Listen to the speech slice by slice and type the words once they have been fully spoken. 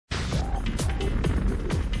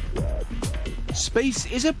Space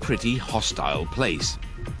is a pretty hostile place.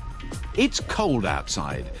 It's cold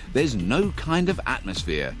outside, there's no kind of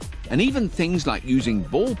atmosphere, and even things like using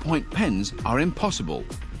ballpoint pens are impossible.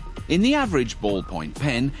 In the average ballpoint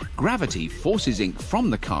pen, gravity forces ink from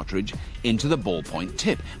the cartridge into the ballpoint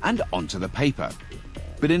tip and onto the paper.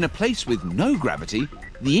 But in a place with no gravity,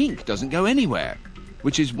 the ink doesn't go anywhere,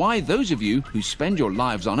 which is why those of you who spend your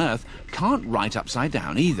lives on Earth can't write upside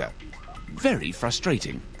down either. Very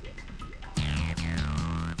frustrating.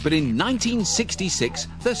 But in 1966,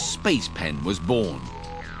 the space pen was born.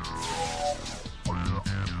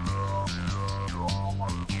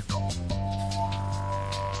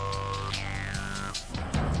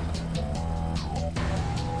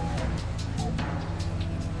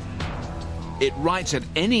 It writes at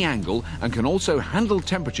any angle and can also handle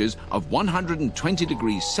temperatures of 120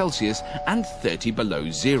 degrees Celsius and 30 below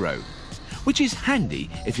zero, which is handy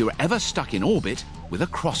if you're ever stuck in orbit with a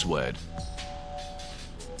crossword.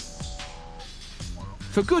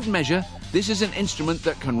 For good measure, this is an instrument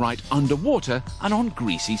that can write underwater and on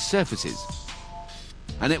greasy surfaces.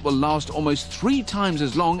 And it will last almost 3 times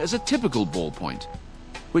as long as a typical ballpoint,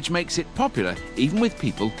 which makes it popular even with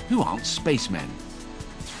people who aren't spacemen.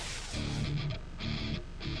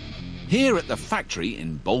 Here at the factory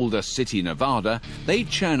in Boulder City, Nevada, they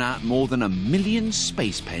churn out more than 1 million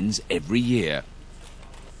space pens every year.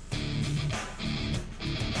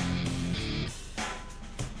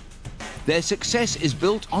 Their success is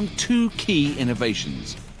built on 2 key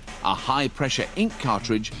innovations: a high-pressure ink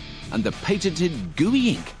cartridge and the patented gooey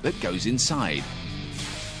ink that goes inside.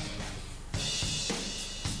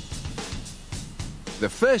 The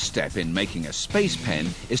first step in making a space pen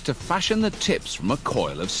is to fashion the tips from a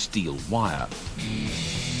coil of steel wire.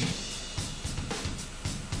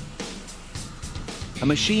 A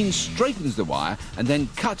machine straightens the wire and then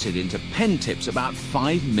cuts it into pen tips about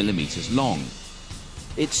 5 millimeters long.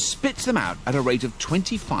 It spits them out at a rate of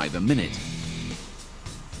 25 a minute.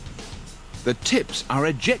 The tips are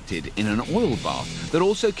ejected in an oil bath that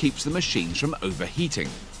also keeps the machines from overheating.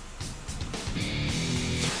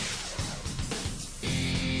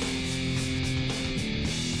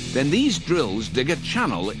 Then these drills dig a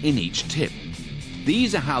channel in each tip.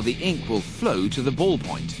 These are how the ink will flow to the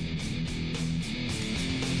ballpoint.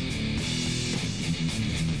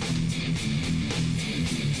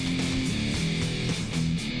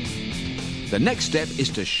 The next step is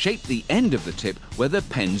to shape the end of the tip where the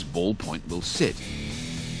pen's ballpoint will sit.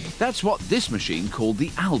 That's what this machine called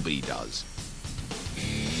the Albee does.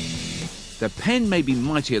 The pen may be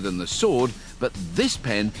mightier than the sword, but this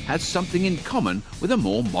pen has something in common with a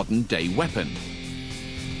more modern-day weapon.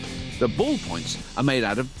 The ballpoints are made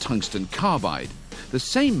out of tungsten carbide, the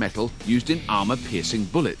same metal used in armor-piercing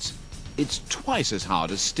bullets. It's twice as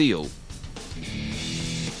hard as steel.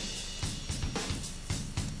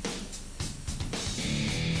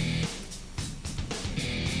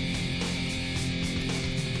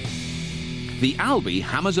 The Albee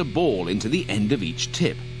hammers a ball into the end of each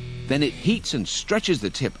tip. Then it heats and stretches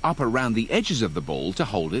the tip up around the edges of the ball to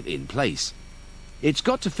hold it in place. It's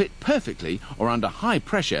got to fit perfectly, or under high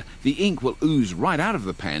pressure the ink will ooze right out of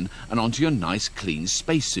the pen and onto your nice clean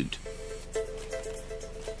spacesuit.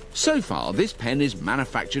 So far, this pen is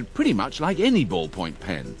manufactured pretty much like any ballpoint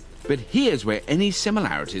pen, but here's where any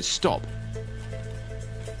similarities stop.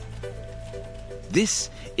 This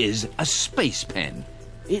is a space pen.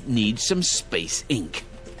 It needs some space ink.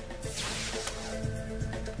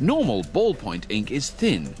 Normal ballpoint ink is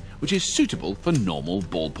thin, which is suitable for normal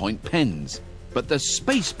ballpoint pens. But the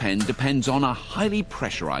space pen depends on a highly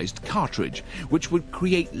pressurized cartridge, which would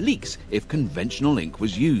create leaks if conventional ink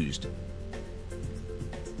was used.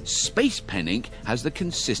 Space pen ink has the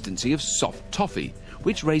consistency of soft toffee,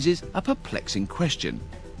 which raises a perplexing question.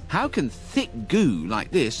 How can thick goo like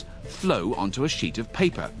this flow onto a sheet of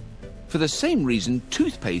paper? For the same reason,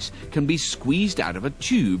 toothpaste can be squeezed out of a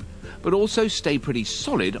tube, but also stay pretty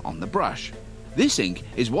solid on the brush. This ink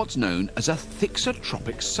is what's known as a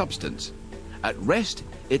thixotropic substance. At rest,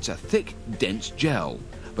 it's a thick, dense gel,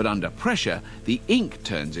 but under pressure, the ink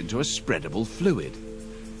turns into a spreadable fluid.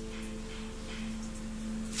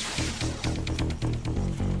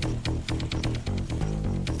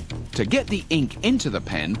 To get the ink into the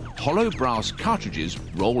pen, hollow brass cartridges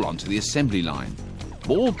roll onto the assembly line.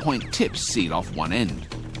 Ballpoint tips seal off one end.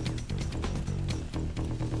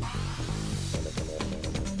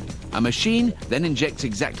 A machine then injects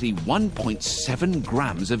exactly 1.7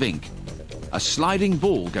 grams of ink. A sliding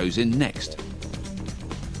ball goes in next.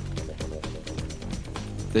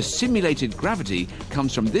 The simulated gravity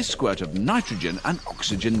comes from this squirt of nitrogen and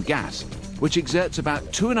oxygen gas, which exerts about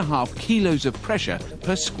 2.5 kilos of pressure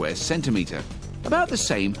per square centimetre. about the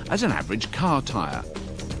same as an average car tyre.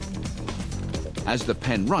 As the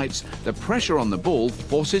pen writes, the pressure on the ball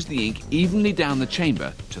forces the ink evenly down the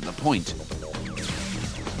chamber to the point.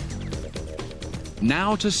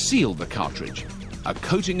 Now to seal the cartridge. A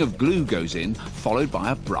coating of glue goes in, followed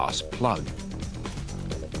by a brass plug.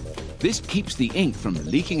 This keeps the ink from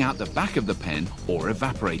leaking out the back of the pen or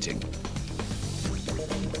evaporating.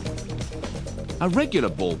 A regular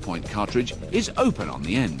ballpoint cartridge is open on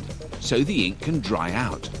the end, so the ink can dry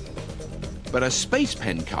out. But a space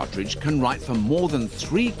pen cartridge can write for more than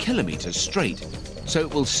 3 kilometers straight, so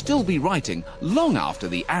it will still be writing long after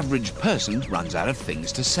the average person runs out of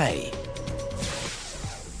things to say.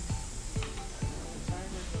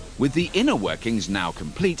 With the inner workings now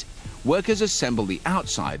complete, workers assemble the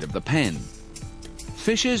outside of the pen.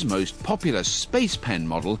 Fisher's most popular space pen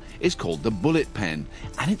model is called the bullet pen,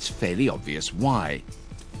 and it's fairly obvious why.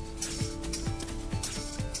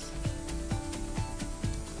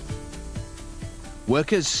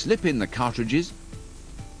 Workers slip in the cartridges,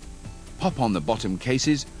 pop on the bottom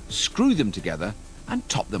cases, screw them together and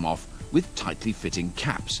top them off with tightly fitting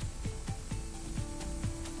caps.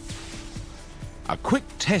 A quick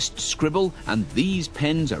test scribble and these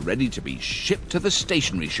pens are ready to be shipped to the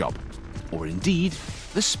stationery shop, or indeed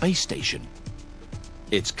the space station.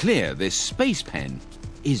 It's clear this space pen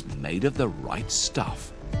is made of the right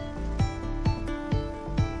stuff.